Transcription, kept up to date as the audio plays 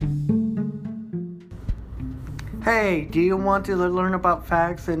Hey, do you want to learn about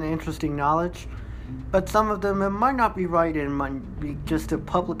facts and interesting knowledge? But some of them it might not be right and might be just a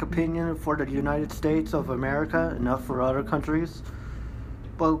public opinion for the United States of America, enough for other countries.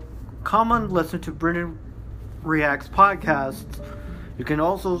 Well, come and listen to Brendan Reacts podcasts. You can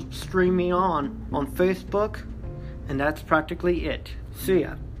also stream me on Facebook, and that's practically it. See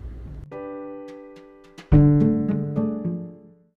ya.